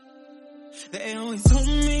They always told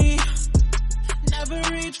me never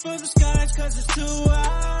reach for the skies 'cause it's too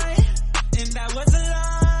high. And that was a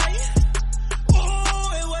lie.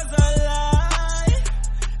 Oh, it was a lie.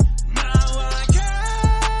 Now I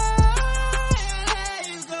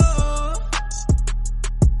can't go.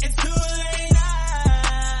 It's too late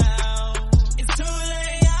now. It's too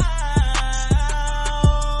late now.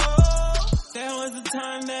 There was a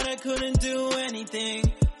time that I couldn't do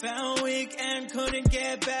anything. Felt weak and couldn't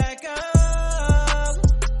get back up.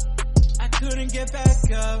 I couldn't get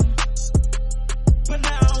back up. But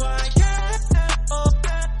now I can.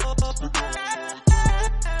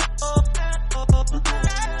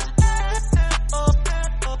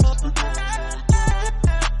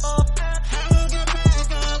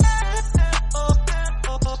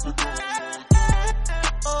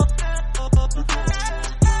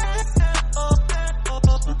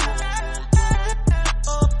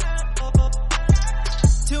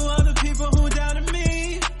 To other people who doubted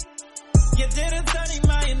me, you didn't study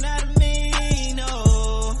my anatomy, no.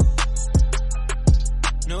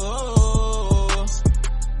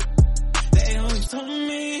 They always told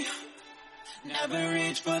me never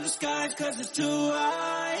reach for the skies 'cause it's too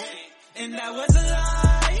high. And that was a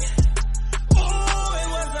lie. Oh, it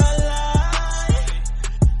was a lie.